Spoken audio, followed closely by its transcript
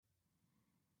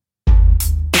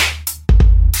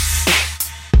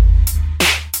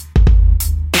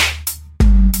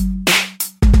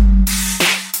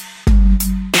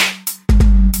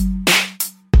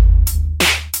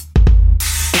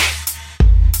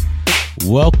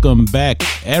Welcome back,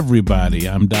 everybody.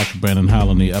 I'm Dr. Brandon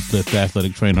Holland, the Uplift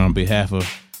Athletic Trainer, on behalf of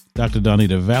Dr.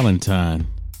 Donita Valentine,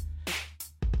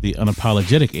 the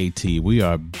Unapologetic AT. We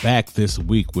are back this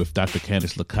week with Dr.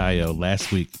 Candace Lacayo.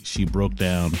 Last week, she broke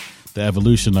down the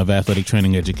evolution of athletic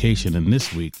training education, and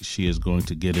this week, she is going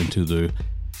to get into the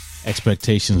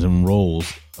expectations and roles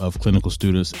of clinical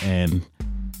students and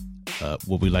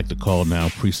what we like to call now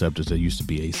preceptors that used to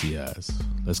be ACIs.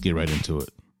 Let's get right into it.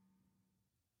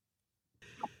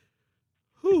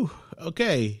 Whew.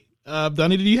 Okay.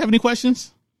 Donnie, do you have any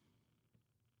questions?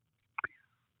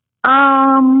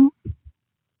 How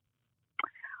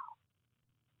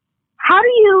do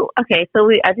you, I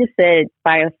just said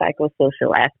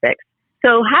biopsychosocial aspects.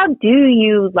 So how do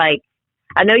you, I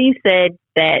know you said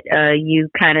that you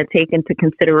kind of take into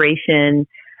consideration,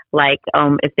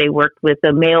 if they worked with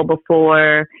a male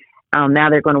before, now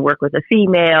they're going to work with a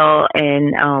female.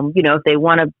 And, if they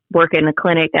want to work in a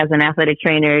clinic as an athletic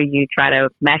trainer, you try to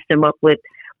match them up with.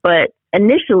 But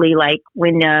initially,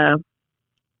 when you're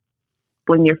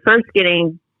first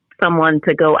getting someone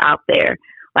to go out there,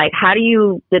 how do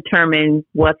you determine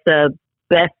what's the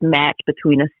best match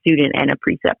between a student and a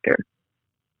preceptor?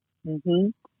 Mm-hmm.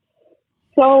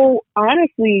 So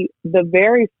honestly, the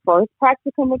very first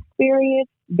practicum experience,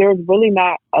 there's really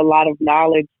not a lot of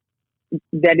knowledge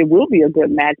that it will be a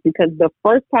good match, because the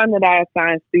first time that I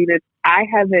assign students, I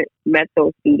haven't met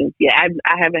those students yet.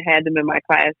 I haven't had them in my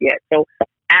class yet. So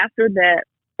after that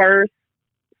first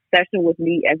session with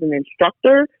me as an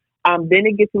instructor, then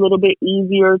it gets a little bit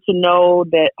easier to know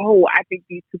that, I think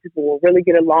these two people will really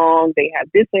get along. They have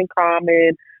this in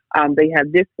common. They have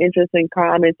this interest in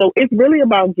common. So it's really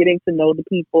about getting to know the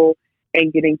people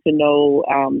and getting to know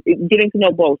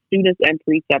both students and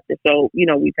preceptors. So,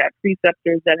 we've had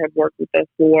preceptors that have worked with us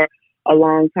for a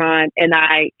long time, and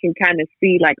I can kind of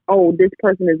see this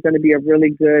person is going to be a really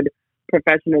good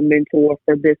professional mentor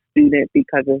for this student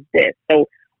because of this. So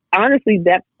honestly,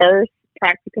 that first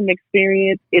practicum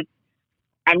experience,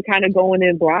 I'm kind of going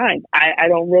in blind. I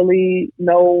don't really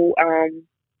know,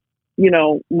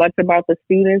 much about the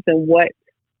students and what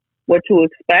to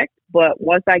expect. But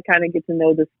once I kind of get to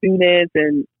know the students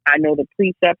and I know the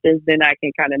preceptors, then I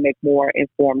can kind of make more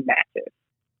informed matches.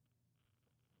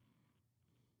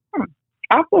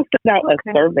 I also sent out a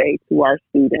survey to our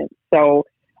students. So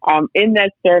in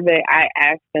that survey, I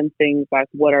asked them things like,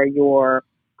 what are your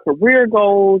career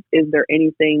goals? Is there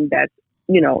anything that's,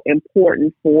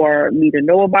 important for me to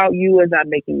know about you as I'm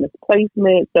making this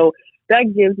placement? So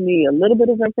that gives me a little bit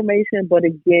of information, but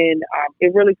again,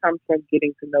 it really comes from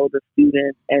getting to know the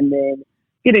students and then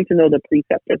getting to know the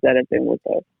preceptors that have been with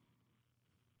us.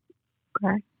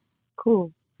 Okay,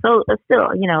 cool. So still,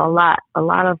 a lot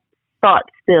of thought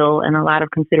still, and a lot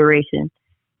of consideration,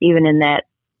 even in that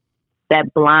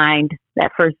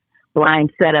first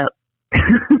blind setup.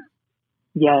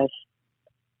 Yes.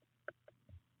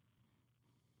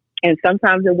 And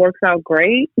sometimes it works out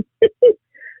great.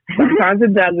 Sometimes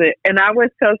it doesn't. And I always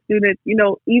tell students,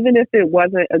 even if it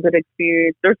wasn't a good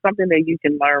experience, there's something that you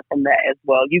can learn from that as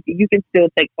well. You can still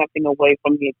take something away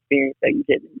from the experience that you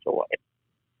didn't enjoy.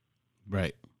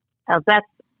 Right. That's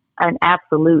an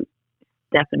absolute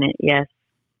definite yes.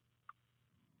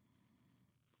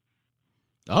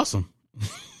 Awesome.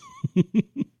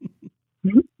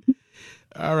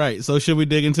 All right. So should we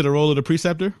dig into the role of the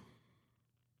preceptor?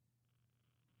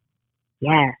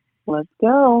 Yeah. Let's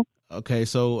go. Okay,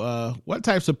 so what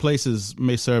types of places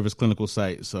may serve as clinical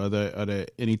sites? Are there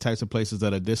any types of places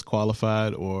that are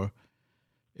disqualified, or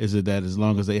is it that as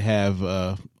long as they have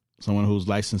someone who's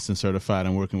licensed and certified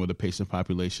and working with a patient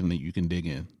population that you can dig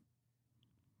in?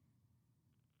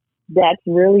 That's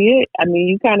really it. I mean,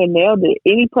 you kind of nailed it.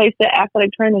 Any place that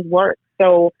athletic trainers work.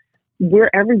 So we're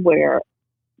everywhere.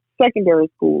 Secondary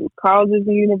schools, colleges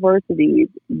and universities,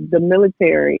 the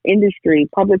military, industry,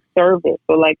 public service.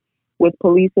 So with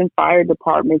police and fire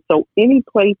departments. So any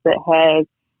place that has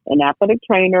an athletic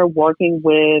trainer working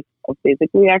with a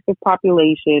physically active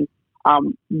population,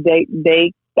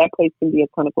 that place can be a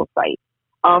clinical site.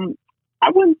 I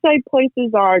wouldn't say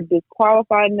places are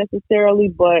disqualified necessarily,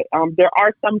 but there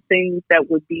are some things that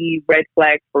would be red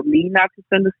flags for me not to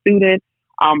send a student.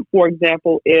 For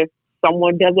example, if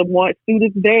someone doesn't want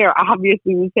students there,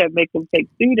 obviously we can't make them take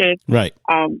students. Right.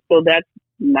 So that's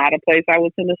not a place I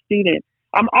would send a student.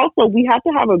 Also, we have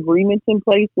to have agreements in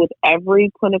place with every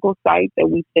clinical site that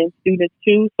we send students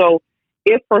to. So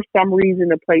if for some reason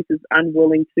the place is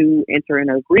unwilling to enter an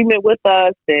agreement with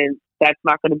us, then that's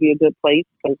not going to be a good place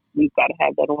because we've got to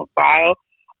have that on file.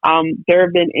 There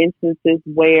have been instances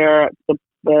where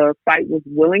the site was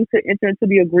willing to enter into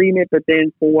the agreement, but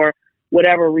then for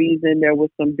whatever reason, there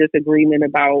was some disagreement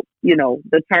about,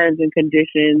 the terms and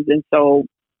conditions. And so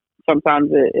sometimes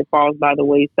it falls by the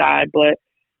wayside. But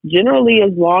generally,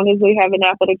 as long as we have an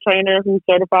athletic trainer who's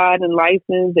certified and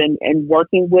licensed and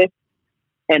working with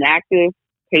an active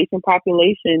patient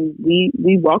population,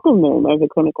 we welcome them as a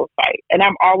clinical site. And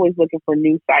I'm always looking for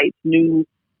new sites, new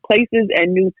places,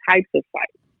 and new types of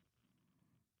sites.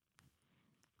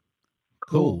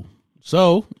 Cool.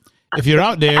 So if you're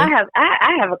out there, I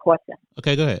have a question.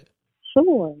 Okay, go ahead.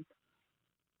 Sure.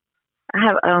 I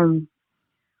have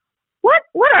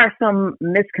what are some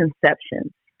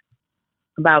misconceptions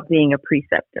about being a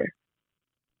preceptor?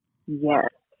 Yes,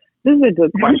 this is a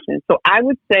good question. So I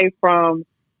would say from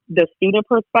the student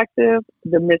perspective,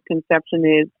 the misconception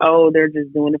is, oh, they're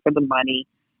just doing it for the money.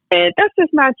 And that's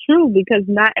just not true, because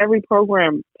not every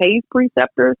program pays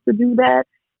preceptors to do that.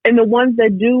 And the ones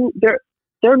that do, they're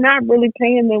not really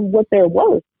paying them what they're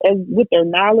worth, and with their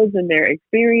knowledge and their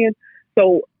experience.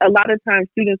 So a lot of times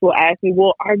students will ask me,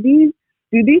 well, do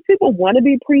these people want to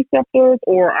be preceptors,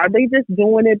 or are they just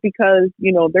doing it because,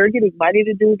 they're getting money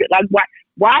to do it? Like,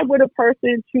 why would a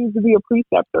person choose to be a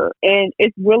preceptor? And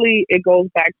it goes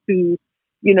back to,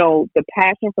 the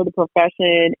passion for the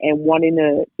profession and wanting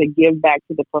to give back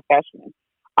to the profession.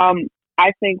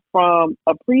 I think from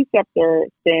a preceptor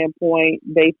standpoint,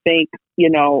 they think,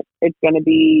 it's going to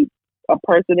be a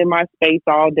person in my space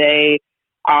all day,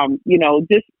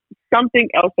 just something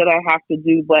else that I have to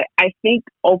do. But I think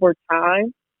over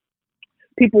time,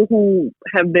 people who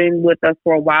have been with us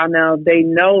for a while now, they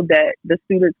know that the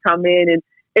students come in and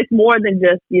it's more than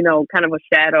just, kind of a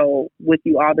shadow with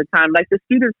you all the time. Like, the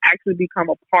students actually become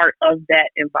a part of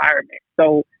that environment.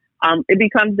 So it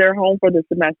becomes their home for the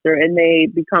semester, and they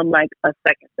become like a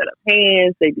second set of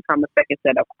hands. They become a second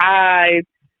set of eyes.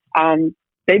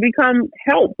 They become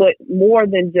help, but more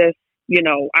than just,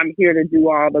 I'm here to do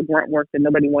all the grunt work that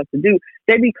nobody wants to do.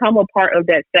 They become a part of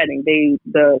that setting. The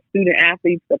student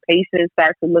athletes, the patients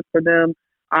start to look for them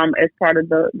as part of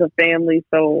the family.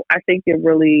 So I think it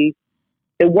works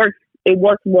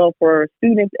well for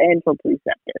students and for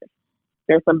preceptors.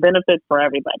 There's some benefits for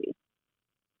everybody.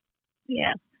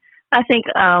 Yeah. I think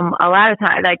a lot of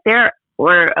times, like, there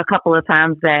were a couple of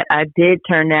times that I did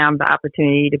turn down the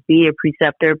opportunity to be a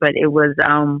preceptor, but it was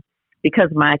because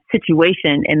my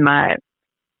situation in my,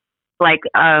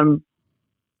 when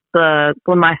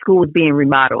my school was being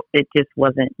remodeled, it just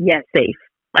wasn't yet safe.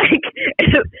 Like,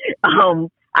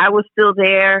 I was still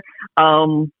there,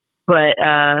 but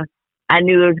I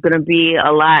knew there was going to be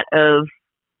a lot of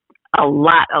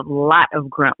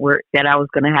grunt work that I was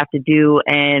going to have to do,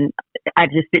 and I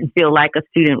just didn't feel like a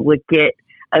student would get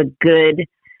a good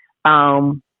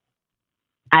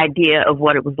idea of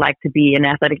what it was like to be an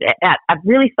athletic. I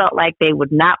really felt like they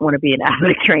would not want to be an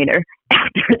athletic trainer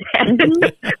after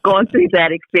that, going through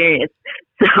that experience.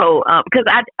 So, because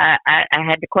I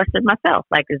had to question myself,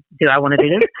 like, do I want to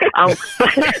do this?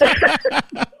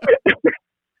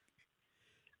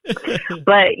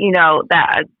 But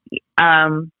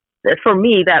for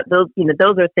me,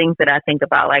 those are things that I think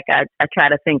about. Like, I try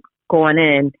to think going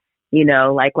in.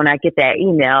 Like, when I get that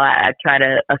email, I try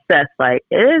to assess, like,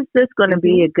 is this going to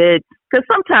be a good, because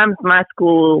sometimes my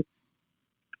school,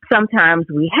 sometimes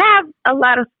we have a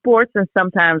lot of sports, and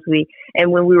sometimes when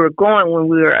we were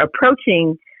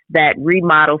approaching that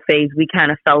remodel phase, we kind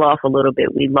of fell off a little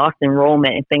bit. We lost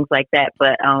enrollment and things like that.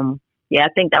 But, I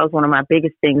think that was one of my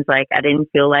biggest things. Like, I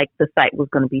didn't feel like the site was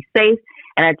going to be safe,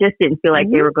 and I just didn't feel like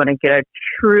they were going to get a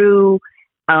true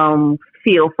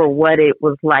feel for what it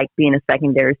was like being a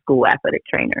secondary school athletic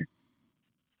trainer.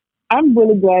 I'm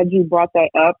really glad you brought that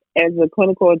up. As a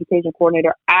clinical education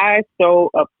coordinator, I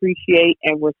so appreciate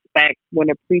and respect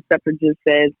when a preceptor just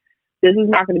says, this is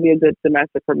not going to be a good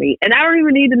semester for me. And I don't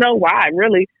even need to know why,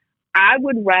 really. I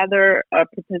would rather a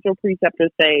potential preceptor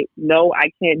say, no, I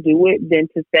can't do it, than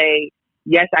to say,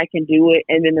 yes, I can do it.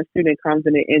 And then the student comes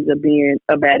and it ends up being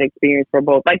a bad experience for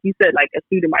both. Like you said, like, a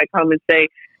student might come and say,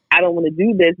 I don't want to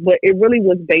do this, but it really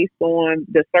was based on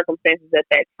the circumstances at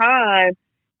that time.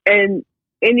 And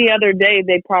any other day,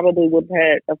 they probably would have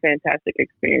had a fantastic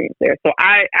experience there. So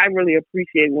I really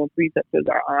appreciate when preceptors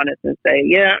are honest and say,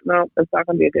 yeah, no, it's not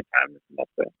going to be a good time this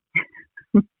semester.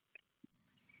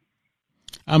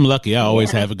 I'm lucky. I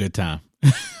always have a good time.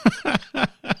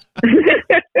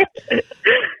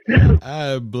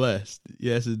 I'm blessed.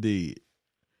 Yes, indeed.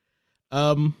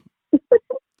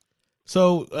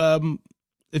 So,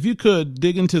 if you could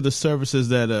dig into the services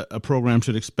that a program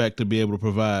should expect to be able to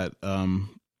provide,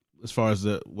 as far as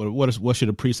what should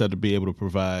a preceptor be able to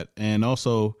provide, and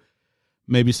also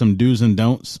maybe some do's and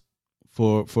don'ts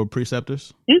for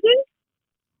preceptors. Mm-hmm.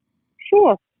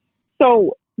 Sure.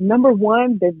 So number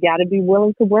one, they've got to be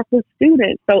willing to work with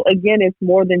students. So again, it's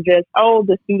more than just, oh,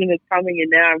 the student is coming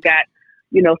and now I've got,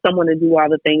 someone to do all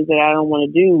the things that I don't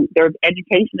want to do. There's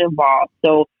education involved.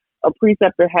 So a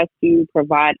preceptor has to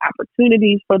provide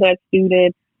opportunities for that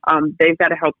student. They've got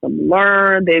to help them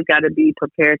learn. They've got to be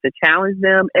prepared to challenge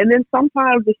them. And then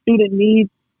sometimes the student needs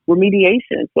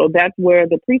remediation. So that's where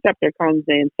the preceptor comes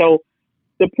in. So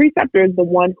the preceptor is the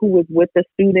one who is with the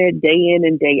student day in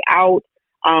and day out.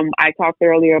 I talked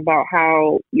earlier about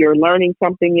how you're learning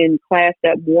something in class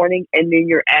that morning and then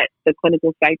you're at the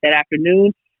clinical site that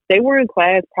afternoon. They were in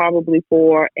class probably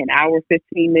for an hour,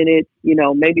 15 minutes,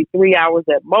 maybe 3 hours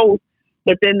at most,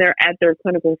 but then they're at their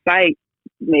clinical site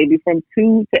maybe from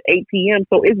 2 to 8 p.m.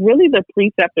 So it's really the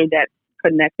preceptor that's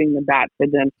connecting the dots for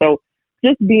them. So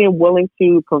just being willing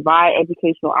to provide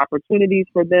educational opportunities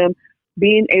for them,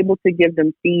 being able to give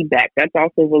them feedback, that's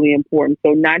also really important.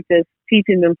 So not just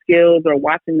teaching them skills or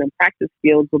watching them practice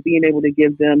skills, but being able to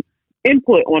give them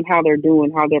input on how they're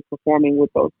doing, how they're performing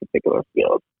with those particular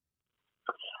skills.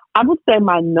 I would say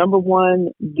my number one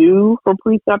do for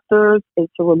preceptors is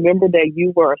to remember that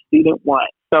you were a student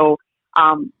once. So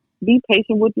be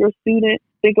patient with your students.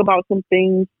 Think about some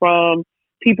things from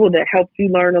people that helped you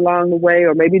learn along the way,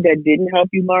 or maybe that didn't help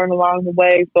you learn along the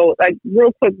way. So like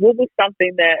real quick, what was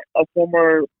something that a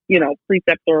former,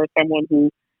 preceptor or someone who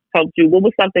helped you, what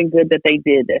was something good that they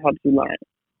did that helped you learn?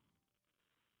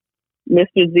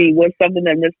 Mr. Z, what's something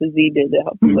that Mr. Z did to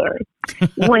help you learn?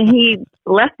 When he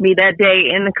left me that day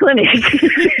in the clinic.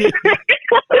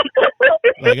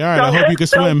 Like, all right, I hope you can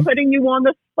swim. So putting you on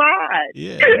the spot.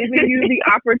 Yeah. Giving you the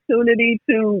opportunity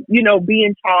to, be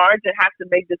in charge and have to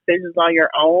make decisions on your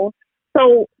own.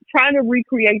 So trying to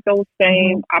recreate those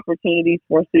same opportunities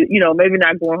for, maybe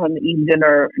not going home to eat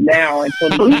dinner now in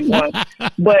 2021,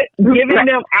 but giving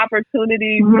them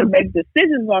opportunities to make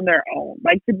decisions on their own,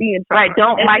 like to be in charge. Right,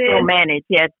 don't micromanage.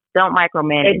 Yes, don't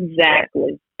micromanage.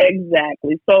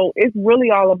 Exactly. So it's really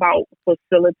all about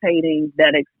facilitating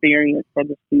that experience for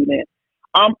the student.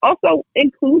 Also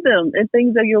include them in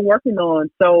things that you're working on.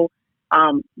 So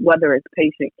whether it's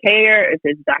patient care, if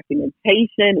it's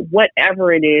documentation,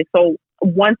 whatever it is. So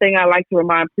one thing I like to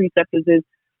remind preceptors is,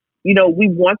 we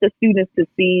want the students to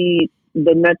see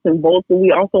the nuts and bolts, but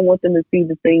we also want them to see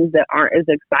the things that aren't as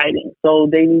exciting. So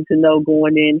they need to know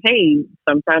going in, hey,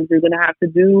 sometimes you're going to have to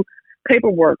do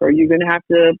paperwork, or you're going to have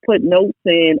to put notes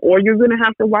in, or you're going to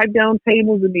have to wipe down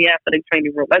tables in the athletic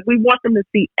training room. Like, we want them to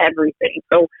see everything.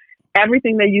 So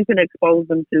everything that you can expose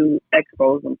them to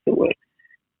it.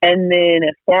 And then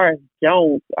as far as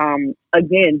don'ts,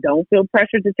 again, don't feel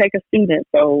pressured to take a student.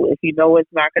 So if you know it's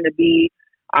not going to be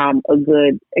a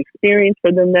good experience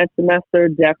for them that semester,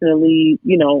 definitely,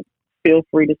 feel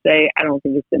free to say, I don't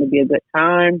think it's going to be a good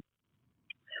time.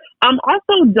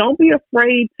 Also, don't be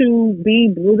afraid to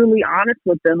be brutally honest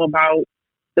with them about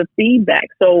the feedback.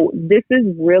 So this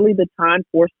is really the time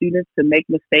for students to make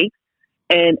mistakes.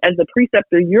 And as a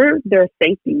preceptor, you're their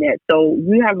safety net. So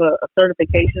you have a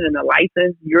certification and a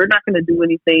license. You're not going to do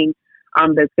anything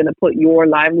that's going to put your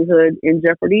livelihood in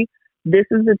jeopardy. This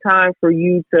is the time for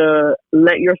you to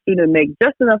let your student make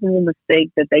just enough of a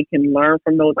mistake that they can learn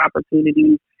from those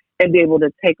opportunities and be able to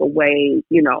take away,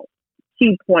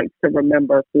 key points to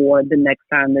remember for the next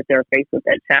time that they're faced with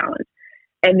that challenge.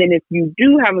 And then if you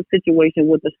do have a situation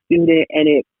with a student and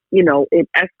it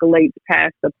escalates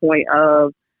past the point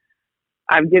of,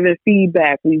 I've given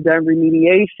feedback, we've done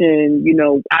remediation,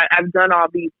 I've done all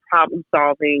these problem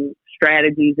solving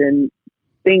strategies and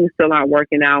things still aren't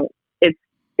working out.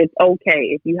 It's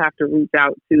okay if you have to reach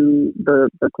out to the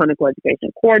clinical education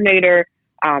coordinator,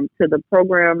 to the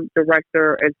program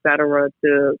director, et cetera,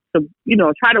 to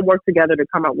try to work together to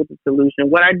come up with a solution.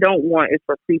 What I don't want is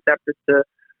for preceptors to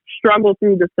struggle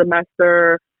through the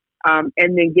semester, and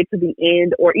then get to the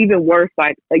end, or even worse,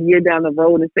 like a year down the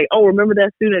road and say, oh, remember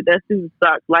that student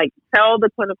sucks. Like, tell the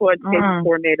clinical education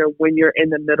coordinator when you're in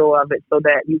the middle of it so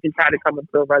that you can try to come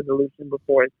to a resolution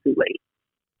before it's too late.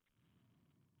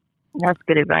 That's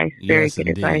good advice. Very Yes, good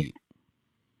indeed. advice.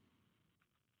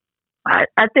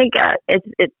 I think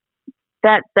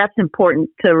that's important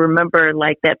to remember,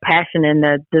 like that passion and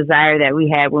the desire that we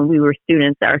had when we were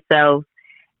students ourselves.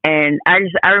 And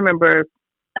I remember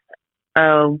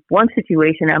one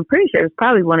situation. I'm pretty sure it was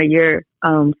probably one of your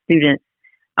students.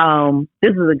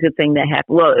 This was a good thing that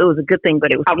happened. Well, it was a good thing,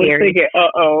 but it was scary. I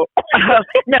was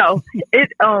thinking, No,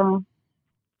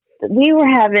 we were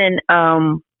having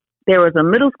there was a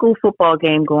middle school football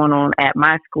game going on at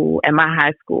my school, at my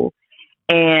high school.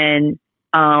 And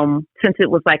since it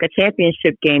was like a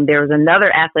championship game, there was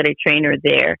another athletic trainer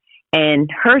there and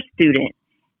her student.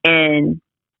 And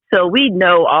so we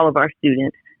know all of our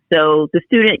students. So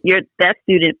that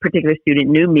particular student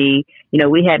knew me.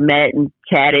 We had met and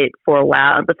chatted for a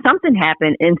while, but something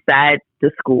happened inside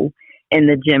the school in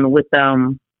the gym with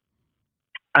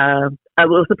it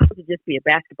was supposed to just be a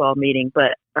basketball meeting,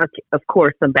 but of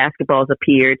course some basketballs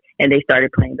appeared and they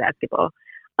started playing basketball.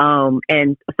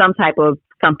 And some type of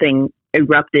something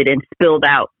erupted and spilled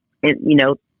out,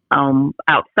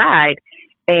 outside.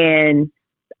 And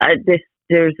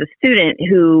there's a student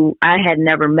who I had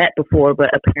never met before, but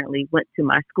apparently went to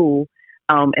my school,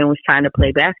 and was trying to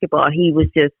play basketball.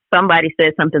 Somebody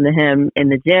said something to him in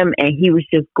the gym and he was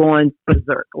just going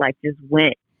berserk, like just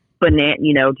went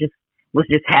banana, was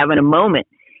just having a moment.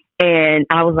 And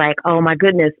I was like, oh my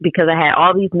goodness, because I had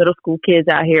all these middle school kids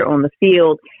out here on the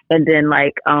field. And then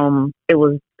it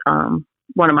was,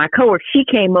 one of my coworkers, she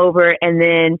came over, and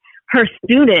then her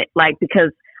student,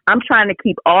 because I'm trying to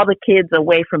keep all the kids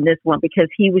away from this one because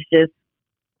he was just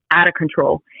out of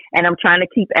control. And I'm trying to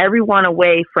keep everyone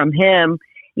away from him,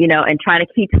 and trying to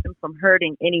keep him from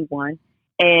hurting anyone.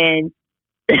 And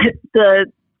the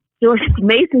George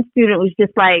Mason student was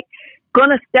just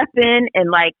gonna step in and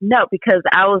no, because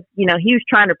I was, he was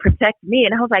trying to protect me,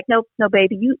 and I was like, no,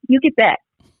 baby, you get back.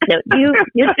 No,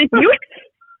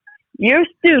 you're a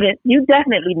student. You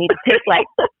definitely need to take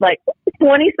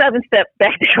 27 steps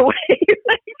back away.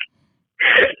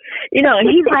 And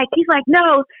he's like,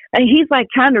 no, and he's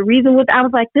trying to reason with. I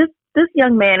was like, this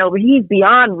young man over, he's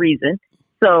beyond reason.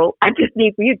 So I just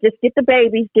need for you to just get the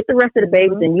babies, get the rest of the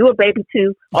babies, and you a baby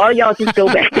too. All y'all just go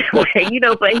back away,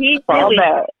 But he really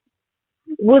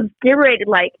was irritated,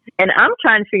 and I'm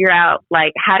trying to figure out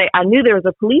I knew there was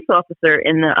a police officer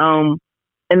in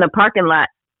the parking lot,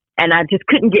 and I just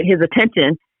couldn't get his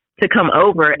attention to come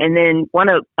over. And then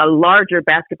a larger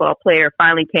basketball player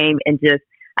finally came, and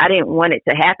I didn't want it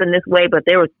to happen this way, but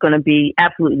there was going to be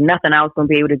absolutely nothing I was going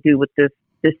to be able to do with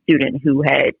this student who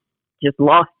had just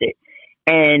lost it.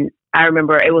 And I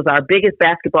remember it was our biggest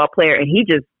basketball player, and he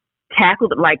just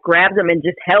tackled him, grabbed him and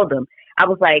just held him. I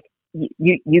was like,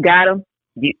 you got him?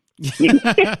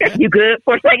 You good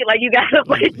for a second? You got him?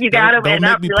 You got him? And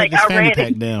I'm like, I ran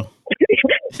it down.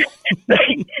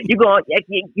 You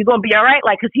gonna be all right?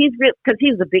 Because he's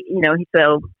a big,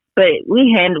 so. But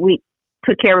we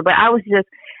took care of it. But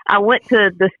I went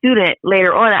to the student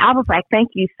later on, and I was like,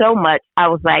 thank you so much. I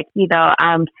was like,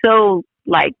 I'm so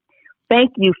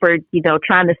thank you for,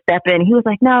 trying to step in. He was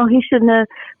like, no, he shouldn't have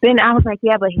been. I was like,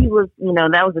 yeah, but he was,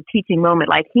 that was a teaching moment.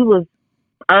 He was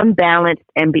unbalanced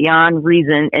and beyond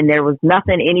reason, and there was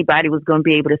nothing anybody was going to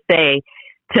be able to say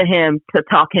to him to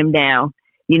talk him down.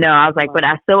 I was like, but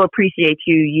I so appreciate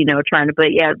you, trying to,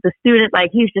 but yeah, the student,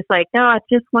 he was just like, no, I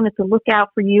just wanted to look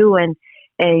out for you. And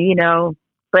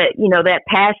but that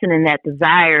passion and that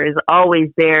desire is always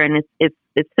there. And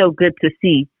it's so good to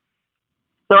see.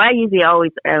 So I usually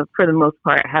always, for the most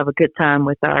part, have a good time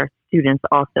with our students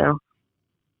also.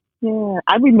 Yeah,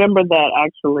 I remember that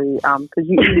actually, because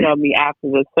you emailed me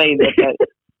after to say that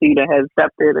student has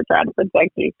stepped in to try to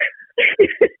protect you.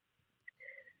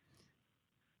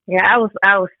 Yeah, I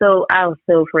was so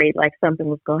afraid something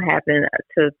was gonna happen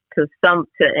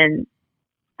and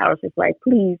I was just like,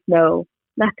 please no,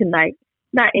 not tonight,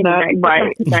 not any night,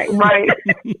 right, not tonight.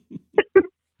 right.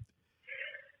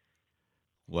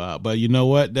 Wow, but you know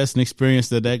what? That's an experience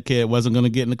that kid wasn't going to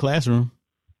get in the classroom.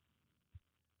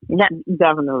 Yeah,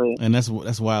 definitely. And that's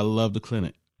why I love the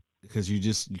clinic, because you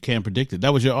can't predict it.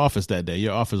 That was your office that day.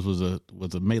 Your office was a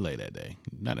melee that day.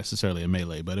 Not necessarily a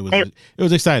melee, but it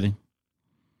was exciting.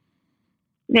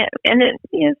 Yeah, and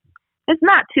it's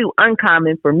not too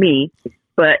uncommon for me,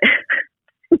 but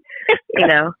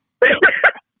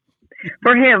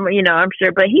for him, I'm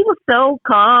sure. But he was so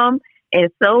calm and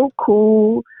so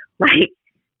cool,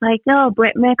 no,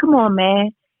 Brent, man, come on, man.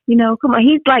 Come on.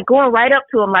 He's going right up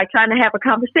to him, trying to have a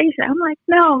conversation. I'm like,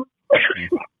 no.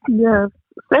 Yes.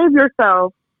 Save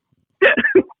yourself.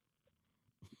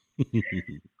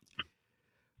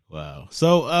 Wow.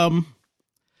 So, I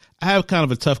have kind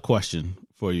of a tough question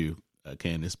for you,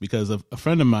 Candace, because a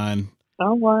friend of mine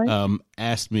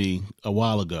asked me a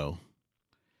while ago,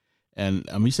 and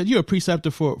he said, "You're a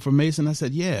preceptor for Mason?" I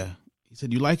said, "Yeah." He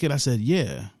said, "You like it?" I said,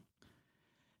 "Yeah."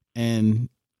 And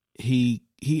he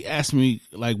asked me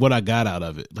what I got out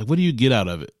of it. What do you get out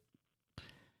of it?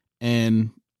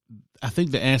 And I think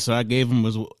the answer I gave him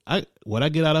was, what I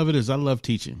get out of it is I love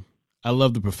teaching. I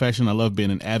love the profession. I love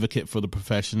being an advocate for the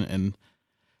profession. And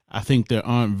I think there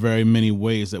aren't very many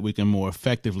ways that we can more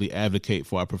effectively advocate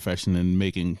for our profession and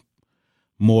making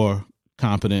more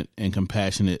competent and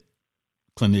compassionate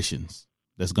clinicians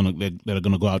that are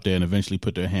gonna go out there and eventually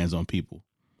put their hands on people.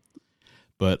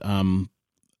 But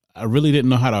I really didn't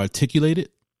know how to articulate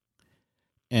it,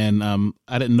 And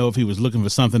I didn't know if he was looking for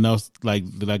something else like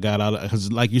that I got out of,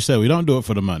 because like you said, we don't do it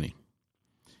for the money.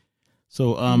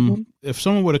 So if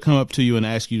someone were to come up to you and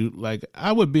ask you, like,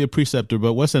 I would be a preceptor,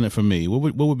 but what's in it for me?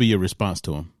 What would be your response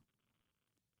to him?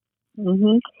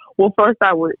 Well, first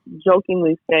I would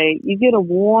jokingly say you get a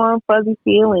warm, fuzzy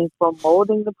feeling from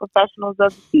molding the professionals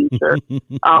of the future,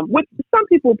 which some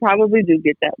people probably do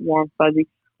get that warm, fuzzy.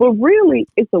 But really,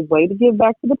 it's a way to give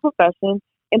back to the profession.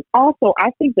 And also,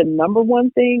 I think the number one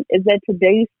thing is that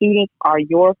today's students are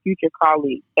your future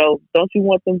colleagues. So don't you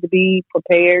want them to be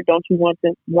prepared? Don't you want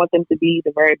them to be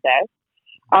the very best?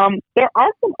 There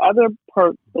are some other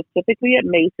perks specifically at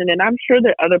Mason, and I'm sure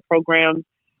that other programs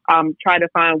try to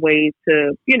find ways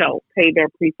to, pay their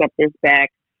preceptors back.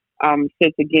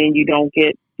 Since again, we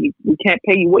can't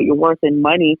pay you what you're worth in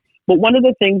money. But one of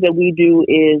the things that we do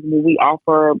is when we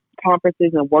offer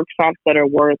conferences and workshops that are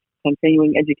worth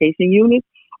continuing education units,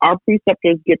 our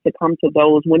preceptors get to come to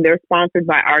those when they're sponsored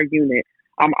by our unit.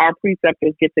 Our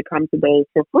preceptors get to come to those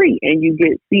for free, and you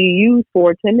get CEUs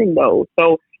for attending those.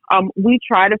 So we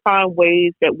try to find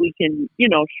ways that we can,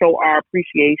 show our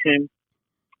appreciation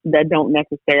that don't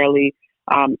necessarily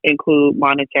include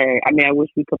monetary. I mean, I wish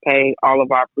we could pay all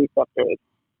of our preceptors,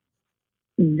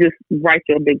 just write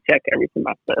you a big check every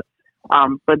semester.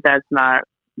 But that's not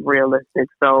realistic.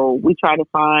 So we try to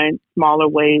find smaller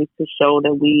ways to show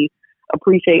that we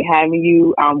appreciate having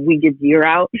you. We give year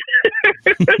out.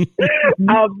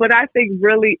 But I think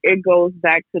really it goes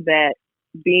back to that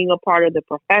being a part of the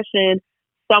profession.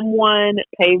 Someone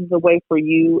paves the way for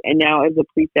you, and now as a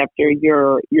preceptor,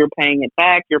 you're paying it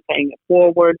back, you're paying it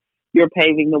forward, you're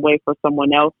paving the way for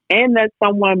someone else, and that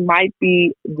someone might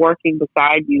be working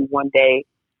beside you one day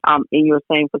in your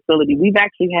same facility. We've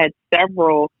actually had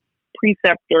several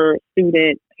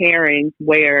preceptor-student pairings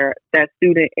where that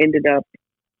student ended up,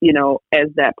 as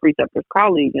that preceptor's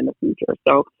colleague in the future.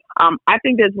 So I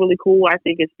think that's really cool. I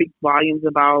think it speaks volumes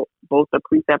about both the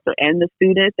preceptor and the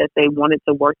student that they wanted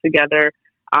to work together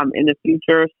in the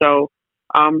future. So,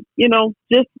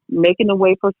 just making a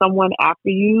way for someone after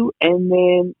you and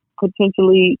then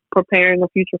potentially preparing a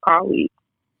future colleague.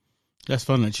 That's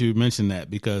fun that you mentioned that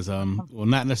because,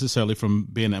 not necessarily from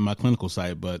being at my clinical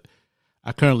site, but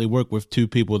I currently work with two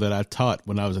people that I taught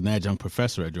when I was an adjunct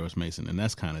professor at George Mason, and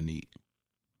that's kind of neat.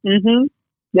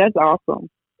 That's awesome.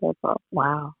 That's awesome.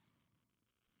 Wow.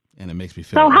 And it makes me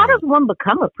feel. So how does one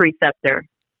become a preceptor?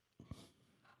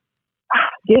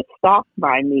 Get stalked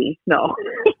by me. No.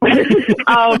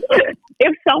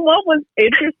 If someone was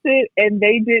interested and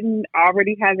they didn't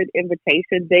already have an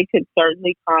invitation, they could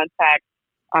certainly contact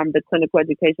the clinical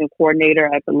education coordinator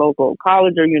at the local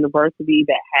college or university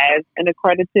that has an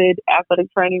accredited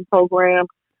athletic training program.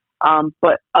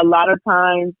 But a lot of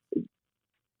times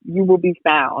you will be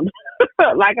found.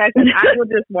 Like I said, I will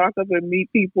just walk up and meet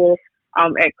people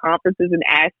at conferences and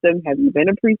ask them, have you been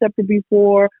a preceptor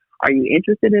before? Are you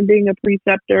interested in being a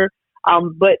preceptor?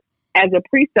 But as a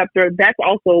preceptor, that's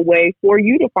also a way for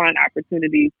you to find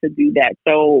opportunities to do that.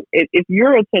 So if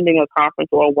you're attending a conference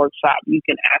or a workshop, you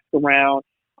can ask around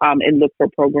and look for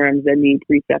programs that need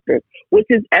preceptors, which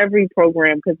is every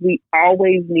program because we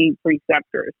always need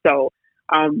preceptors. So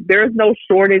there's no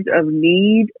shortage of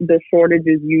need. The shortage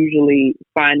is usually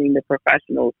finding the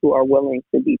professionals who are willing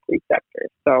to be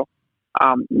preceptors. So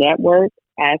network,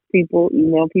 ask people,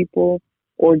 email people,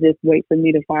 or just wait for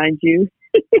me to find you.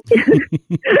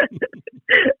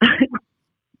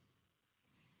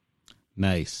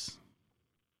 Nice.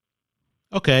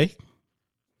 Okay.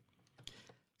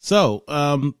 So,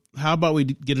 how about we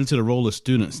get into the role of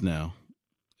students now?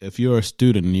 If you're a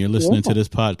student and you're listening to this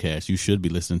podcast, you should be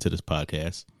listening to this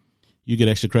podcast. You get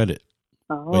extra credit.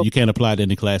 Oh. But you can't apply to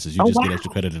any classes. You just get extra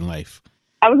credit in life.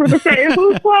 I was going to say,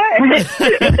 who's class?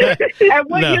 At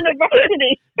what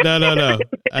university? No.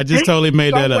 I just totally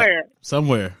made that up.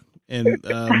 Somewhere. And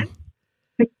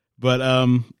but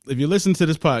if you listen to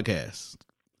this podcast,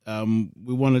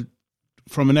 we want to,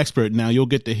 from an expert now, you'll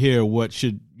get to hear what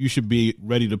you should be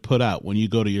ready to put out when you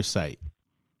go to your site.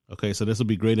 Okay, so this will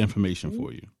be great information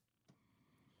for you.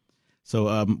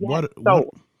 So what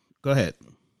go ahead.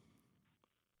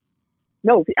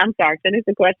 No, I'm sorry. Finish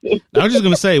the question. I was just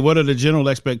going to say, what are the general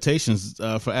expectations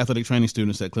for athletic training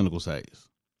students at clinical sites?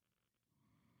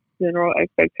 General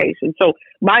expectations. So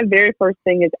my very first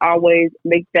thing is always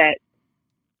make that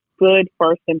good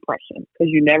first impression because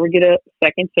you never get a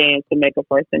second chance to make a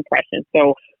first impression.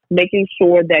 So making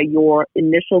sure that your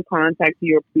initial contact to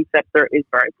your preceptor is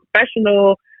very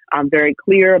professional, very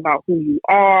clear about who you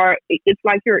are. It's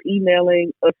like you're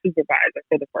emailing a supervisor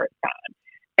for the first time.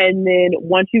 And then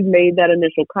once you've made that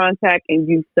initial contact and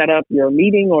you've set up your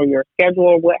meeting or your schedule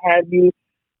or what have you,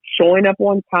 showing up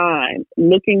on time,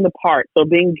 looking the part. So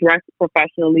being dressed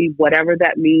professionally, whatever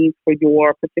that means for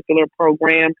your particular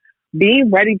program,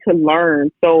 being ready to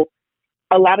learn. So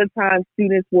a lot of times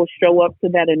students will show up to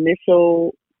that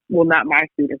initial, well, not my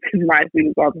students, because my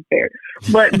students are prepared,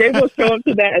 but they will show up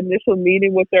to that initial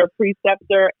meeting with their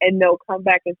preceptor, and they'll come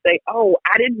back and say, oh,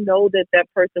 I didn't know that that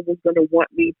person was going to want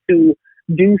me to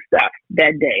do stuff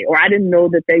that day, or I didn't know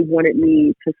that they wanted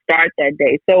me to start that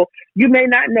day. So you may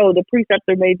not know. The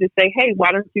preceptor may just say, hey,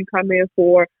 why don't you come in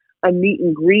for a meet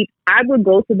and greet? I would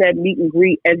go to that meet and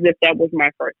greet as if that was my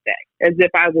first day, as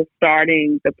if I was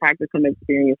starting the practicum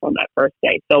experience on that first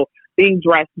day. So being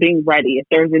dressed, being ready. If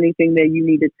there's anything that you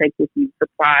need to take with you,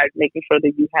 supplies, making sure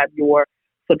that you have your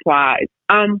supplies.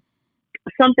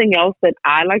 Something else that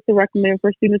I like to recommend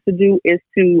for students to do is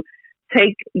to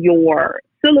take your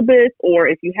syllabus, or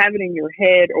if you have it in your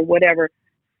head or whatever,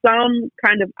 some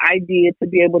kind of idea to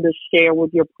be able to share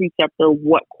with your preceptor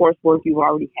what coursework you've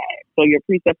already had. So your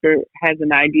preceptor has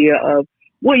an idea of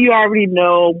what you already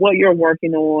know, what you're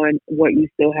working on, what you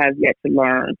still have yet to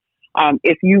learn.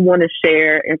 If you want to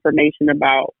share information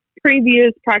about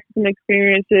previous practicum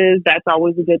experiences, that's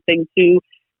always a good thing too.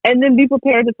 And then be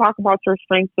prepared to talk about your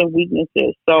strengths and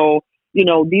weaknesses. So, you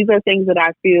know, these are things that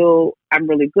I feel I'm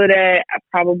really good at. I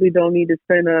probably don't need to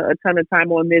spend a ton of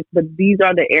time on this, but these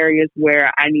are the areas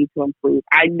where I need to improve.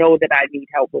 I know that I need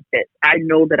help with this. I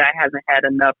know that I haven't had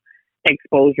enough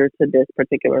exposure to this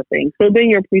particular thing. So then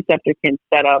your preceptor can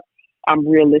set up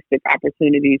realistic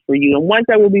opportunities for you, and ones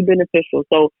that will be beneficial.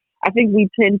 So I think we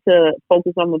tend to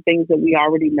focus on the things that we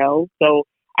already know. So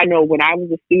I know when I was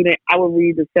a student, I would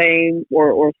read the same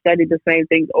or study the same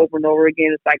things over and over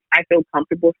again. It's like I feel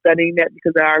comfortable studying that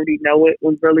because I already know it.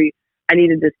 Was really, I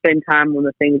needed to spend time on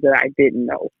the things that I didn't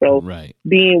know. So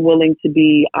being willing to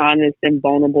be honest and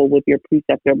vulnerable with your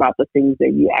preceptor about the things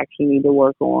that you actually need to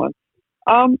work on.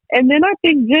 And then I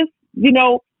think just, you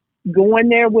know, going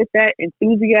there with that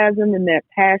enthusiasm and that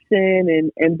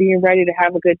passion and being ready to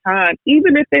have a good time,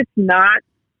 even if it's not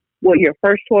what your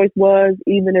first choice was,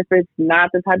 even if it's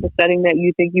not the type of setting that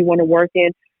you think you want to work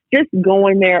in, just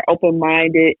going there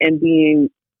open-minded and being,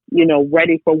 you know,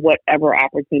 ready for whatever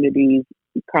opportunities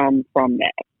come from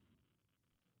that.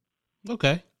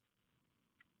 Okay.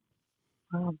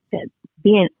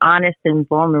 Being honest and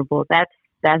vulnerable,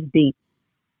 that's deep.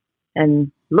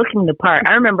 And looking the part.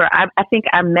 I remember, I think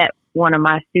I met one of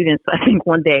my students, I think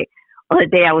on the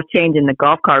day I was changing the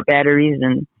golf cart batteries,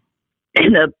 and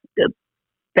the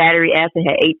battery acid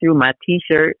had ate through my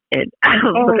t-shirt, and I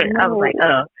was like,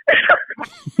 oh.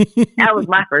 That was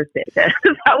my first day. That's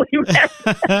how we met.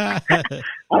 I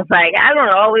was like, I don't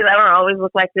always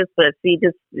look like this, but see,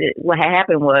 just what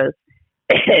happened was,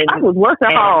 I was working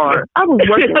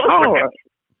hard.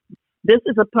 This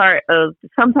is a part of,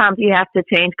 sometimes you have to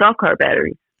change golf cart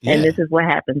batteries. Yeah. And this is what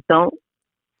happens. Don't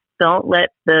let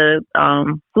the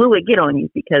fluid get on you,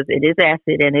 because it is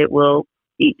acid and it will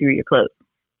eat through your clothes.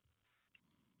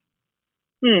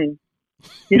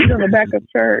 Just on the back of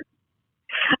shirt.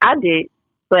 I did,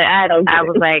 but I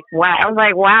was like, why? I was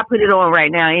like, why put it on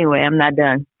right now anyway? I'm not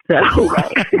done. So,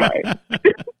 right.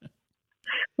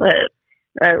 But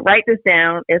write this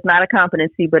down. It's not a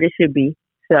competency, but it should be.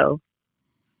 So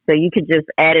you could just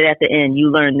add it at the end.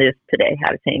 You learned this today,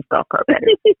 how to change golf cart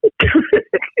batteries.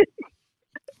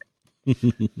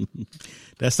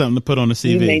 That's something to put on the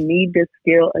CV. You may need this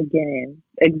skill again.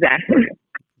 Exactly.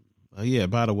 Oh yeah.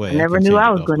 By the way, I never knew I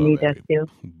was going to need that skill.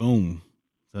 Boom.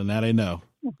 So now they know.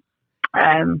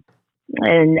 And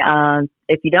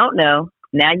if you don't know,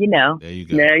 now you know. There you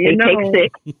go. Now you know.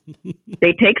 Take 6.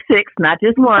 They take 6, not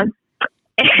just one.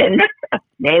 And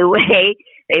they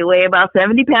weigh about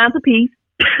 70 pounds apiece.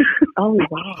 Oh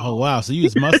wow! Oh wow! So you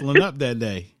was muscling up that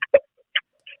day.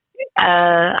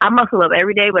 I muscle up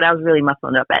every day, but I was really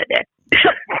muscling up that day.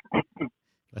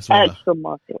 That's why extra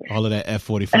muscle. All of that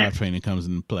F-45 training comes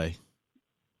into play.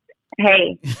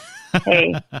 Hey.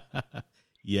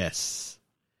 Yes.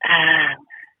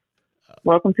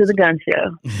 Welcome to the gun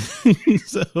show.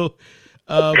 So,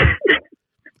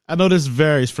 I know this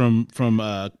varies from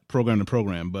program to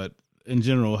program, but in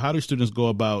general, how do students go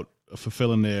about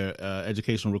fulfilling their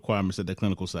educational requirements at their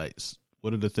clinical sites?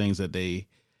 What are the things that they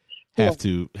have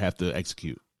to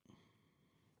execute?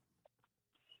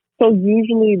 So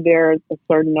usually there's a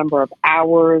certain number of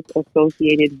hours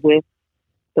associated with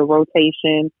the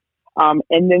rotation.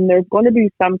 And then there's going to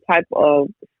be some type of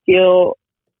skill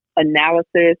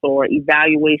analysis or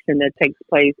evaluation that takes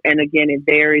place. And again, it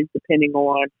varies depending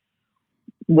on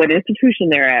what institution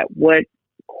they're at, what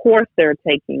course they're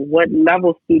taking, what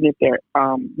level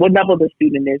the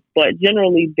student is. But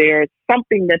generally there's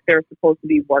something that they're supposed to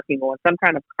be working on, some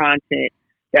kind of content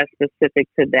that's specific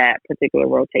to that particular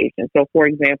rotation. So, for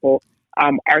example,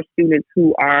 our students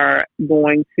who are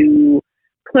going to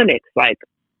clinics, like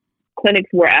clinics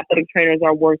where athletic trainers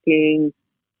are working,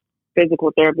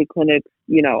 physical therapy clinics,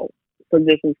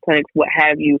 physicians clinics, what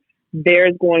have you,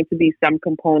 there's going to be some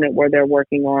component where they're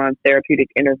working on therapeutic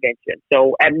intervention.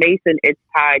 So at Mason, it's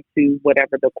tied to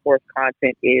whatever the course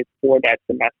content is for that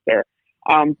semester.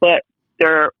 But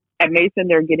at Mason,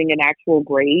 they're getting an actual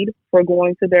grade for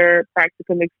going to their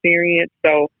practicum experience.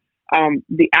 So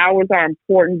the hours are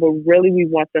important, but really we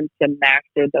want them to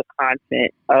master the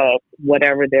content of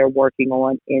whatever they're working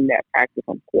on in that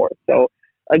practicum course. So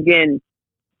again,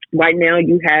 right now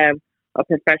you have a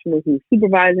professional who's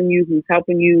supervising you, who's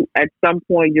helping you. At some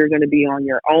point, you're going to be on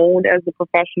your own as a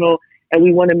professional. And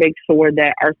we want to make sure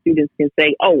that our students can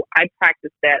say, oh, I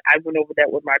practiced that. I went over that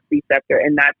with my preceptor,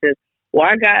 and not just, well,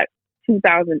 I got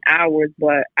 2,000 hours,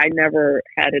 but I never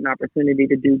had an opportunity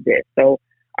to do this. So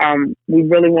we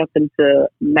really want them to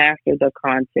master the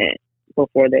content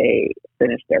before they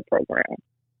finish their program.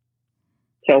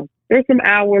 So there's some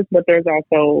hours, but there's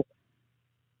also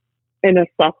an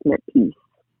assessment piece.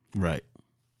 Right.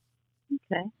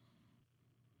 Okay.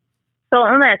 So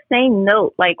on that same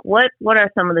note, like what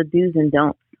are some of the do's and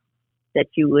don'ts that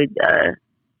you would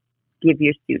give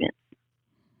your students?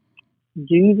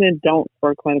 Do's and don'ts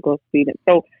for clinical students.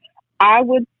 So I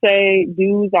would say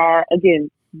do's are, again,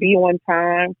 be on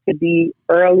time. To be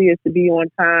early is to be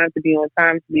on time. To be on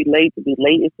time is to be late. To be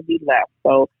late is to be left.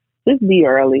 So just be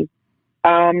early.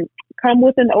 Come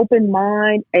with an open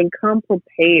mind and come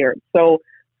prepared. So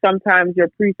sometimes your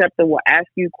preceptor will ask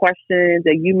you questions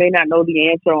and you may not know the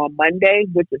answer on Monday,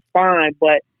 which is fine.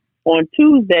 But on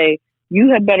Tuesday,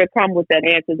 you had better come with that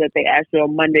answer that they asked you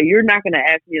on Monday. You're not going to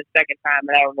ask me a second time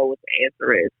and I don't know what the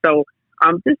answer is. So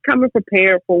just coming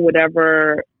prepared for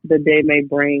whatever the day may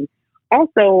bring.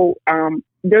 Also,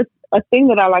 there's a thing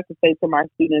that I like to say to my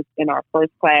students in our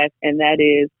first class, and that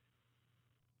is,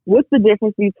 what's the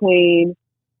difference between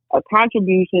a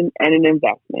contribution and an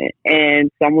investment?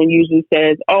 And someone usually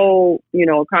says, oh,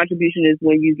 a contribution is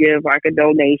when you give like a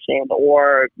donation,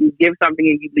 or you give something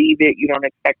and you leave it, you don't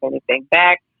expect anything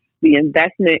back. The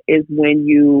investment is when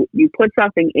you put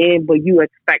something in, but you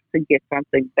expect to get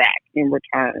something back in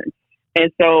return.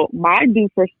 And so my do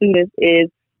for students is,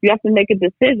 you have to make a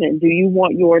decision. Do you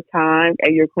want your time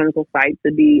at your clinical site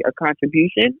to be a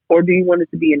contribution, or do you want it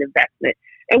to be an investment?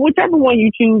 And whichever one you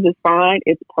choose is fine.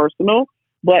 It's personal.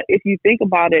 But if you think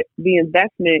about it, the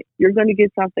investment, you're going to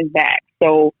get something back.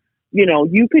 So,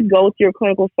 you could go to your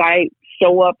clinical site,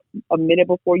 show up a minute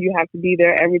before you have to be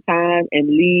there every time, and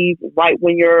leave right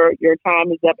when your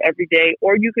time is up every day.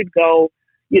 Or you could go,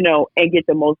 and get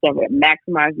the most of it,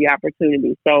 maximize the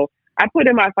opportunity. So I put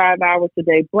in my 5 hours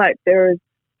today, but there's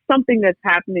something that's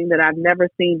happening that I've never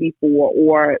seen before,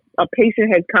 or a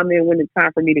patient has come in when it's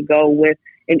time for me to go with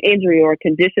an injury or a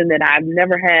condition that I've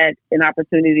never had an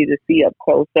opportunity to see up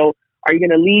close. So are you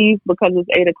going to leave because it's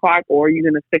 8:00, or are you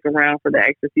going to stick around for the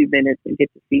extra few minutes and get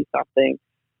to see something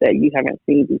that you haven't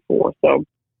seen before? So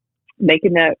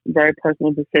making that very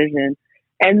personal decision.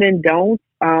 And then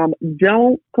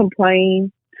don't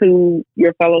complain to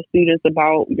your fellow students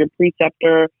about your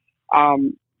preceptor.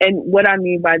 And what I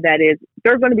mean by that is,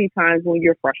 there are going to be times when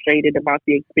you're frustrated about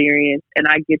the experience, and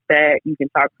I get that. You can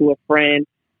talk to a friend,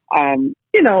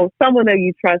 someone that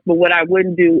you trust. But what I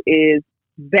wouldn't do is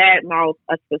badmouth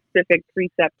a specific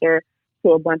preceptor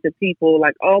to a bunch of people,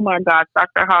 like, oh my gosh,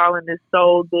 Dr. Holland is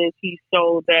so this, he's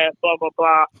so that, blah, blah,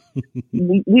 blah.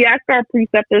 we ask our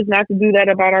preceptors not to do that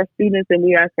about our students, and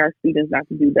we ask our students not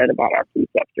to do that about our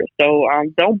preceptors. So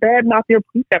don't badmouth your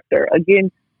preceptor.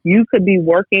 Again, you could be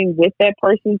working with that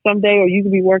person someday, or you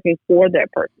could be working for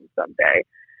that person someday.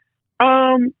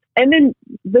 And then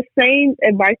the same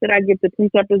advice that I give to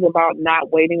preceptors about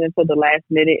not waiting until the last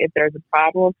minute if there's a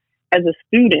problem. As a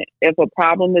student, if a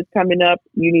problem is coming up,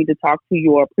 you need to talk to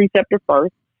your preceptor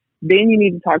first. Then you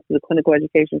need to talk to the clinical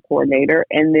education coordinator.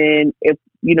 And then if,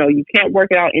 you can't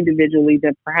work it out individually,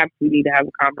 then perhaps we need to have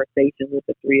a conversation with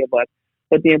the three of us.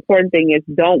 But the important thing is,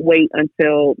 don't wait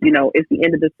until, it's the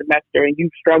end of the semester and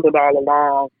you've struggled all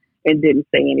along and didn't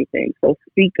say anything. So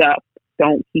speak up.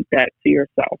 Don't keep that to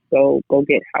yourself. So go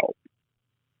get help.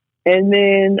 And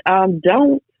then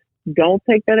don't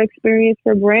take that experience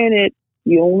for granted.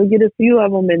 You only get a few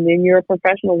of them, and then you're a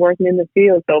professional working in the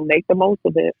field. So make the most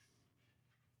of it.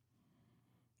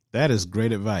 That is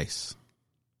great advice.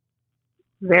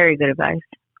 Very good advice.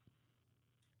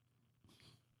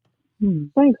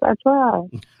 Thanks. I tried.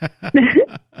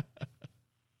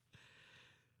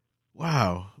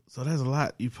 Wow. So there's a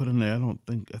lot you put in there.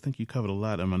 I think you covered a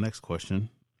lot in my next question.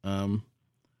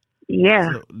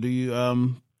 Yeah. So do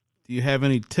you have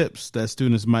any tips that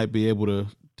students might be able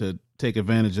to take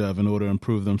advantage of in order to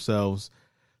improve themselves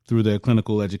through their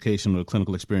clinical education or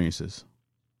clinical experiences?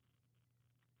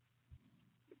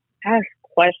 Ask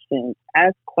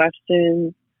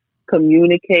questions,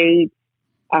 communicate,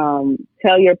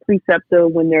 tell your preceptor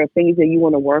when there are things that you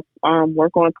want to work on.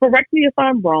 Correct me if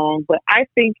I'm wrong, but I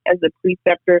think as a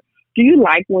preceptor, do you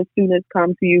like when students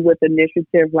come to you with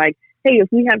initiative like, hey, if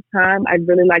we have time, I'd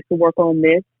really like to work on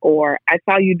this, or I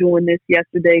saw you doing this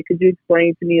yesterday. Could you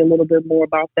explain to me a little bit more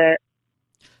about that?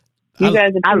 You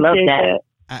guys appreciate I love that.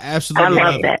 I absolutely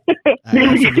love that. it. I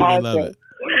absolutely awesome. love it.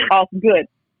 Oh, good.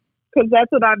 Because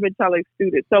that's what I've been telling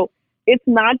students. So it's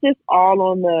not just all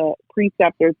on the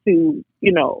preceptor to,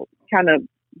 kind of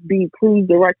be cruise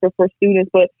director for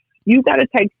students, but you got to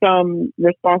take some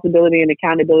responsibility and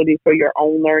accountability for your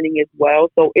own learning as well.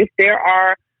 So if there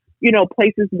are,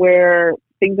 places where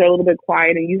things are a little bit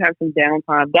quiet and you have some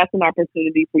downtime, that's an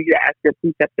opportunity for you to ask your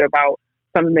preceptor about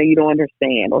something that you don't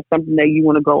understand or something that you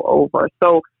want to go over.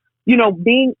 So,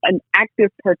 being an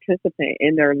active participant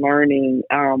in their learning,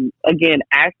 again,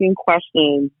 asking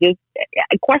questions, just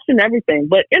question everything,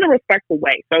 but in a respectful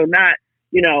way. So not,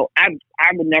 I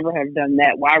would never have done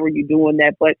that. Why were you doing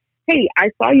that? But hey,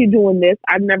 I saw you doing this.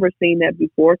 I've never seen that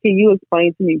before. Can you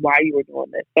explain to me why you were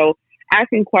doing this? So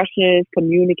asking questions,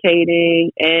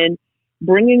 communicating, and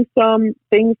bringing some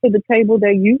things to the table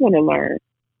that you want to learn,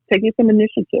 taking some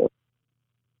initiative.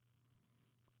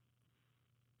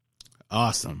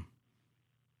 Awesome.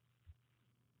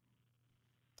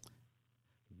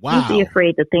 Wow. Don't be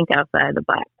afraid to think outside the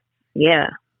box. Yeah.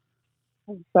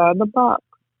 Outside the box.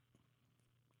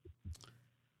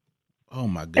 Oh,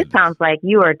 my goodness. It sounds like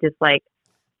you are just like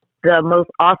the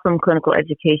most awesome clinical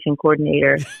education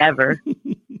coordinator ever.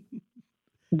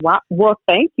 Wow. Well,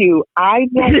 thank you. I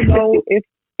don't know if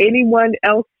anyone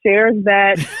else shares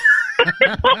that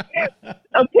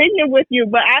opinion with you,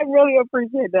 but I really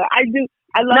appreciate that. I do.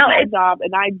 I love my job,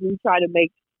 and I do try to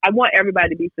I want everybody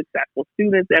to be successful,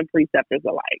 students and preceptors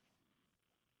alike.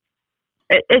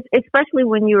 Especially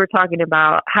when you were talking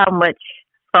about how much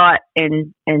thought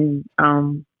and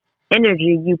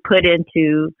energy you put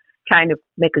into trying to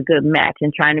make a good match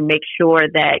and trying to make sure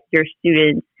that your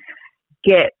students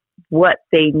get what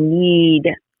they need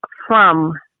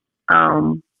from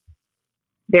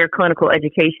their clinical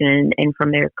education and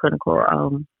from their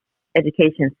clinical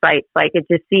education sites. Like, it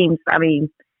just seems, I mean,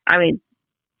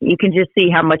 you can just see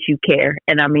how much you care.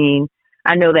 And I mean,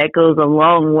 I know that goes a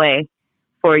long way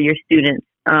for your students,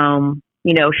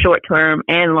 short term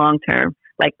and long term.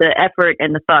 Like, the effort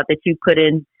and the thought that you put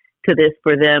into this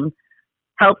for them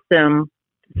helps them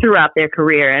throughout their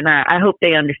career. And I hope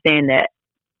they understand that.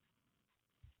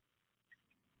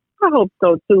 I hope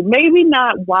so too. Maybe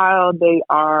not while they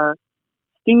are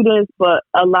students, but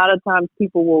a lot of times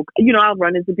people will, I'll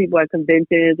run into people at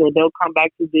conventions or they'll come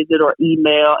back to visit or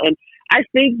email. And I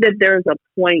think that there's a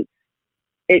point,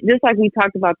 just like we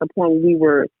talked about the point when we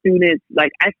were students,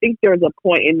 like, I think there's a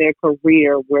point in their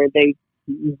career where they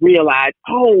realize,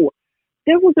 oh,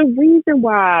 there was a reason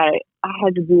why I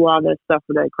had to do all that stuff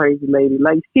for that crazy lady.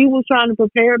 Like, she was trying to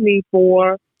prepare me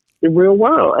for the real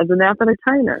world as an athletic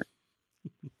trainer.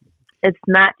 It's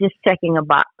not just checking a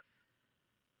box.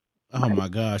 Oh my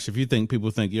gosh. If you think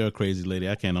people think you're a crazy lady,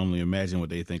 I can only imagine what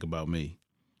they think about me.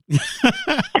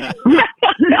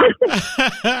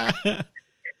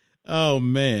 Oh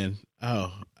man.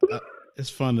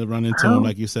 It's fun to run into them,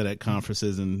 like you said, at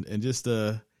conferences and just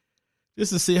to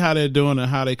see how they're doing and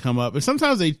how they come up. And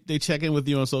sometimes they check in with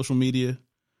you on social media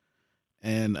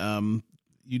and,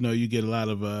 you get a lot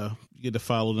of, you get to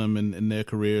follow them in their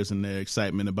careers and their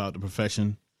excitement about the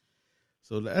profession.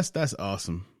 So that's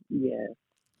awesome. Yeah.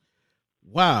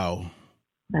 Wow.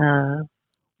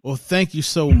 Well, thank you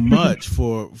so much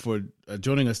for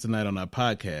joining us tonight on our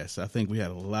podcast. I think we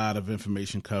had a lot of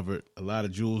information covered, a lot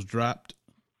of jewels dropped.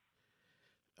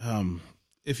 I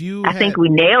think we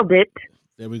nailed it.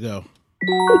 There we go.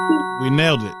 We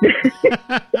nailed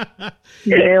it.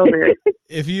 Nailed it.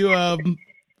 If you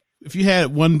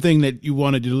had one thing that you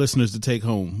wanted your listeners to take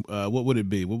home, what would it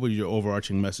be? What would your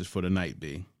overarching message for the night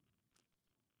be?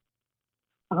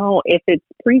 Oh, if it's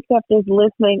preceptors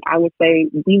listening, I would say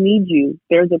we need you.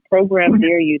 There's a program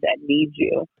near you that needs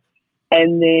you.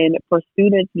 And then for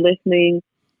students listening,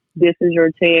 this is your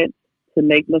chance to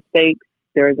make mistakes.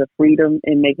 There is a freedom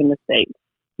in making mistakes.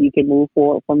 You can move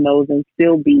forward from those and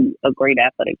still be a great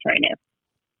athletic trainer.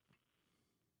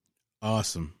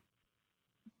 Awesome.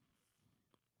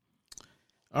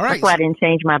 All right. That's why I didn't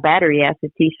change my battery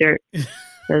acid t-shirt.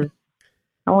 Because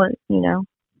I want,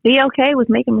 be okay with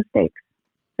making mistakes.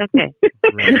 Okay.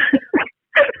 Right.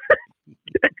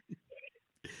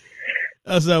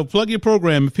 So plug your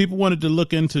program. If people wanted to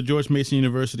look into George Mason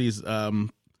University's, so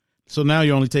now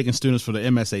you're only taking students for the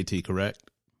MSAT, correct?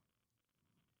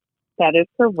 That is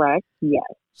correct. Yes.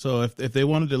 So if they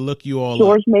wanted to look you all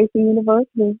George up, Mason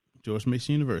University. George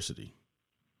Mason University.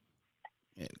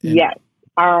 Yes.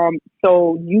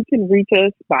 So you can reach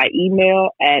us by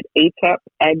email at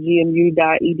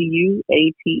atep@gmu.edu,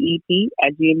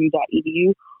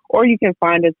 atep@gmu.edu, or you can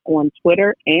find us on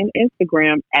Twitter and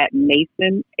Instagram at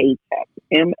Mason ATEP,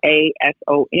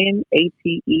 MASONATEP,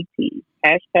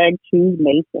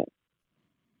 #ChooseMason.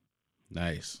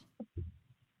 Nice.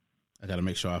 I got to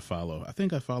make sure I follow. I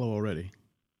think I follow already.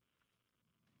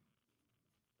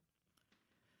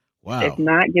 Wow. If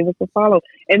not, give us a follow.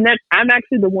 And I'm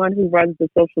actually the one who runs the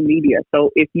social media. So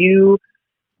if you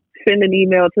send an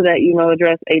email to that email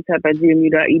address,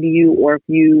 atep@gmu.edu, or if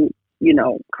you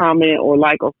comment or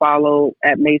like or follow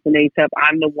at Mason ATEP,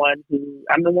 I'm the one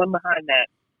behind that.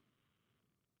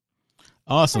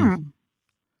 Awesome.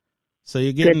 So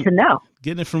you're getting good to know.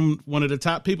 Getting it from one of the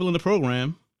top people in the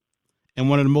program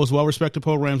and one of the most well-respected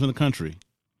programs in the country.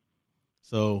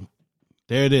 So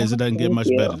there it is. It doesn't get much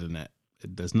better than that.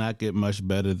 It does not get much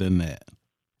better than that.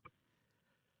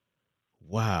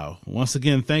 Wow. Once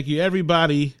again, thank you,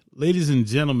 everybody. Ladies and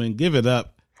gentlemen, give it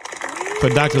up for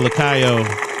Dr. Lacayo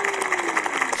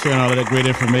sharing all of that great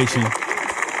information.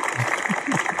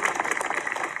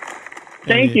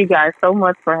 Thank you guys so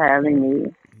much for having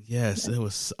me. Yes, it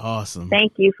was awesome.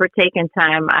 Thank you for taking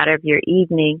time out of your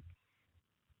evening.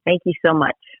 Thank you so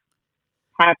much.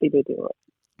 Happy to do it.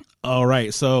 All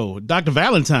right. So, Dr.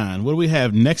 Valentine, what do we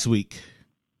have next week?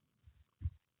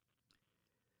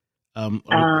 We were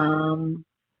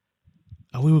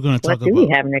going to talk about. What do we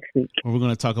have next week? We're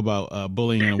going to talk about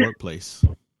bullying in the workplace.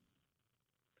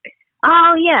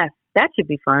 Oh, yes. That should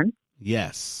be fun.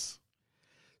 Yes.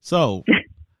 So,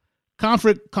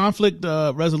 conflict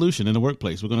resolution in the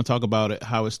workplace. We're going to talk about it,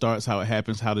 how it starts, how it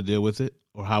happens, how to deal with it,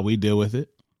 or how we deal with it.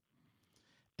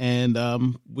 And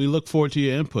we look forward to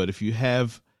your input. If you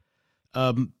have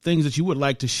things that you would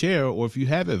like to share, or if you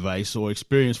have advice or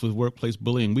experience with workplace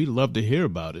bullying, we'd love to hear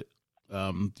about it.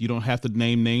 You don't have to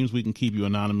name names. We can keep you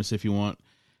anonymous if you want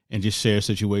and just share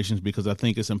situations, because I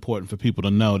think it's important for people to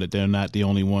know that they're not the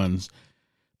only ones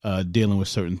dealing with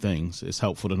certain things. It's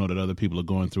helpful to know that other people are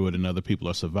going through it and other people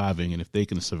are surviving. And if they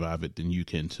can survive it, then you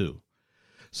can too.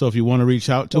 So if you want to reach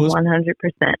out to us,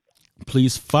 100%,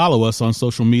 please follow us on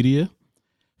social media,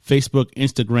 Facebook,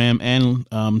 Instagram, and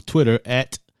Twitter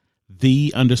at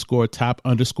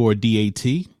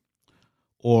 _top_DAT,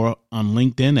 or on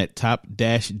LinkedIn at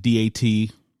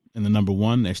top-DAT and the number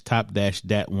 1, that's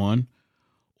top-dat1.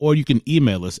 Or you can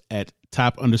email us at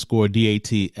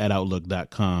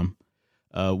top_DAT@outlook.com.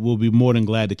 We'll be more than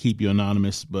glad to keep you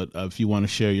anonymous, but if you want to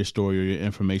share your story or your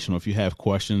information, or if you have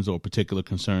questions or particular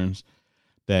concerns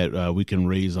that we can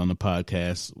raise on the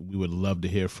podcast, we would love to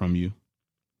hear from you.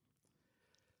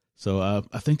 So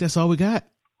I think that's all we got.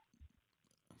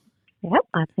 Yep,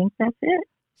 I think that's it.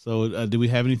 So do we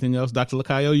have anything else? Dr.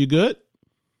 Lacayo, you good?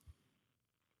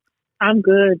 I'm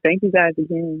good. Thank you guys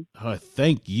again.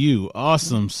 Thank you.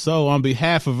 Awesome. So on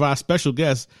behalf of our special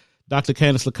guest, Dr.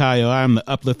 Candace Lacayo, I am the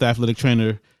Uplift Athletic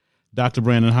Trainer, Dr.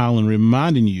 Brandon Holland,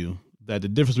 reminding you that the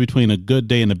difference between a good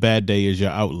day and a bad day is your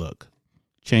outlook.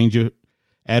 Change your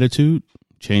attitude,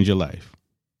 change your life.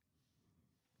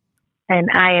 And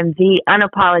I am the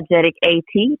unapologetic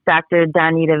AT, Dr.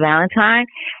 Donita Valentine.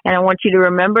 And I want you to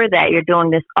remember that you're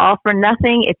doing this all for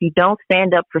nothing if you don't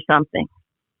stand up for something.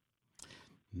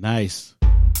 Nice.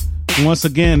 Once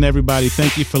again, everybody,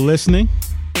 thank you for listening.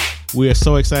 We are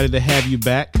so excited to have you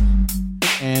back.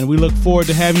 And we look forward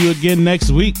to having you again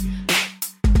next week.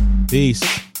 Peace.